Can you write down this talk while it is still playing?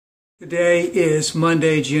Today is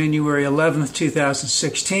Monday, January 11th,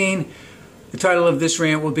 2016. The title of this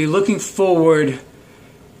rant will be Looking Forward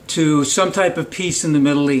to Some Type of Peace in the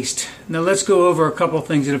Middle East. Now let's go over a couple of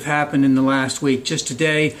things that have happened in the last week. Just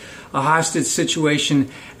today, a hostage situation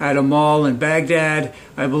at a mall in Baghdad.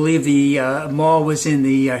 I believe the mall was in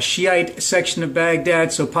the Shiite section of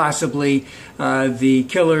Baghdad, so possibly the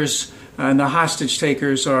killers and the hostage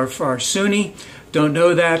takers are Sunni. Don't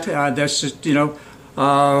know that. That's just,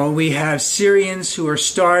 we have Syrians who are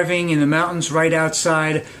starving in the mountains right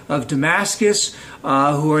outside of Damascus,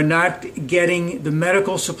 who are not getting the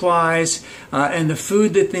medical supplies and the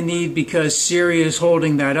food that they need because Syria is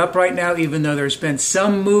holding that up right now. Even though there's been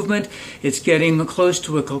some movement, it's getting close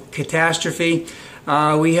to a catastrophe.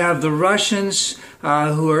 We have the Russians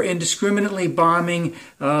who are indiscriminately bombing,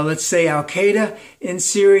 let's say, Al-Qaeda in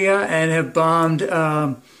Syria and have bombed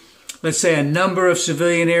let's say a number of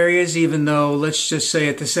civilian areas, even though, let's just say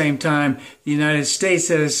at the same time, the United States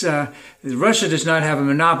has, Russia does not have a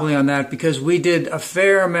monopoly on that because we did a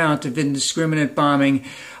fair amount of indiscriminate bombing,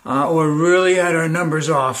 or really had our numbers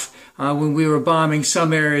off when we were bombing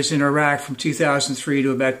some areas in Iraq from 2003 to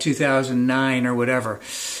about 2009 or whatever.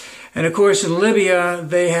 And of course in Libya,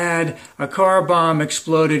 they had a car bomb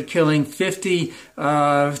exploded, killing 50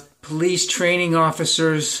 police training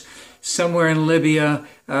officers somewhere in Libya.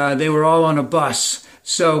 They were all on a bus.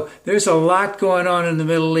 So there's a lot going on in the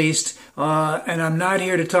Middle East, and I'm not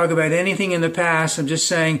here to talk about anything in the past. I'm just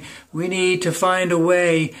saying we need to find a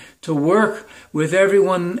way to work with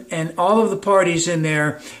everyone and all of the parties in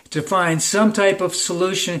there to find some type of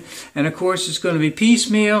solution. And of course, it's going to be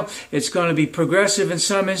piecemeal. It's going to be progressive in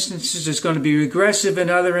some instances. It's going to be regressive in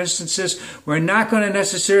other instances. We're not going to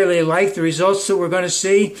necessarily like the results that we're going to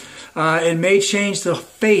see. It may change the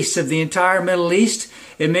face of the entire Middle East.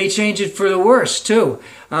 It may change it for the worse, too.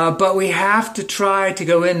 But we have to try to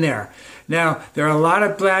go in there. Now, there are a lot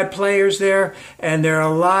of bad players there, and there are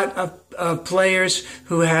a lot of players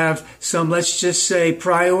who have some, let's just say,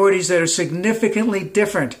 priorities that are significantly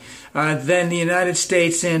different than the United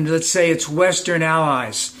States and, let's say, its Western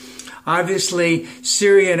allies. Obviously,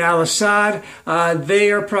 Syria and al-Assad,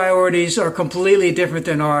 their priorities are completely different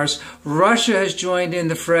than ours. Russia has joined in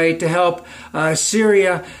the fray to help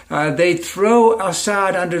Syria. They'd throw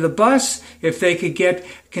Assad under the bus if they could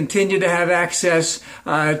continue to have access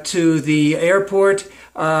to the airport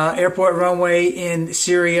runway in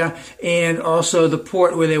Syria, and also the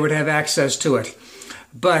port where they would have access to it.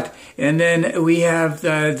 And then we have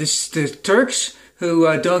the Turks, who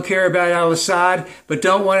don't care about al-Assad, but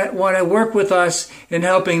don't want to work with us in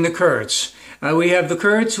helping the Kurds. We have the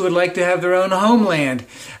Kurds who would like to have their own homeland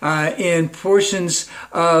in portions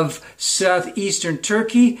of southeastern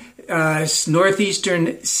Turkey,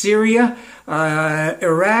 northeastern Syria,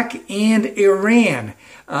 Iraq, and Iran.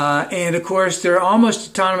 And of course, they're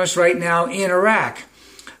almost autonomous right now in Iraq.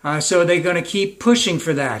 So they're going to keep pushing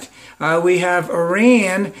for that. We have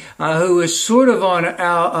Iran, who is sort of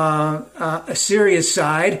on Syria's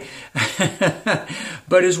side,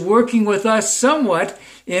 but is working with us somewhat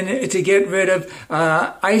to get rid of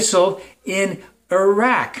ISIL in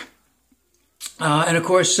Iraq. And of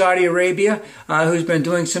course, Saudi Arabia, who's been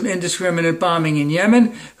doing some indiscriminate bombing in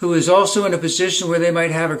Yemen, who is also in a position where they might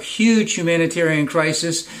have a huge humanitarian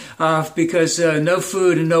crisis because no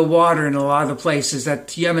food and no water in a lot of the places.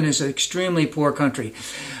 That Yemen is an extremely poor country.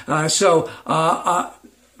 So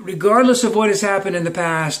regardless of what has happened in the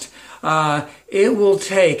past, it will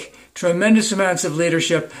take tremendous amounts of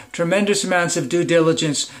leadership, tremendous amounts of due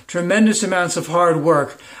diligence, tremendous amounts of hard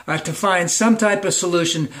work to find some type of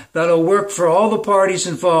solution that'll work for all the parties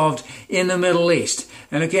involved in the Middle East.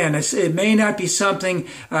 And again, it may not be something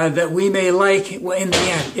that we may like in the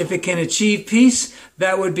end. If it can achieve peace,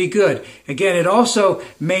 that would be good. Again, it also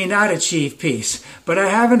may not achieve peace. But I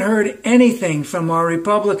haven't heard anything from our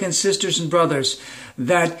Republican sisters and brothers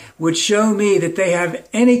that would show me that they have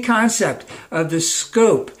any concept of the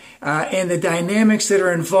scope and the dynamics that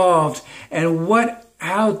are involved, and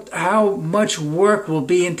how much work will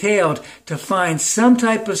be entailed to find some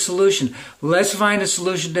type of solution. Let's find a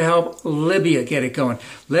solution to help Libya get it going.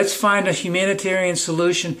 Let's find a humanitarian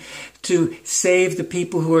solution to save the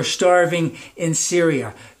people who are starving in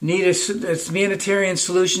Syria. Need a humanitarian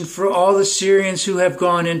solution for all the Syrians who have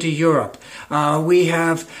gone into Europe. We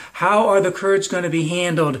have, how are the Kurds going to be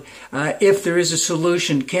handled if there is a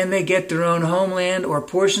solution? Can they get their own homeland or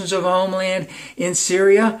portions of homeland in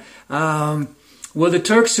Syria? Will the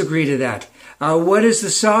Turks agree to that? What is the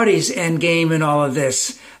Saudis' end game in all of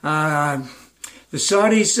this? The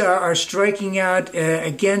Saudis are striking out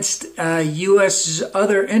against U.S.'s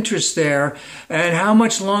other interests there, and how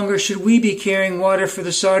much longer should we be carrying water for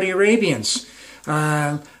the Saudi Arabians?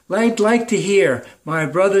 I'd like to hear my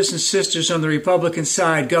brothers and sisters on the Republican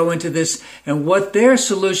side go into this and what their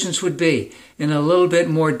solutions would be in a little bit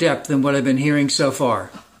more depth than what I've been hearing so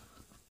far.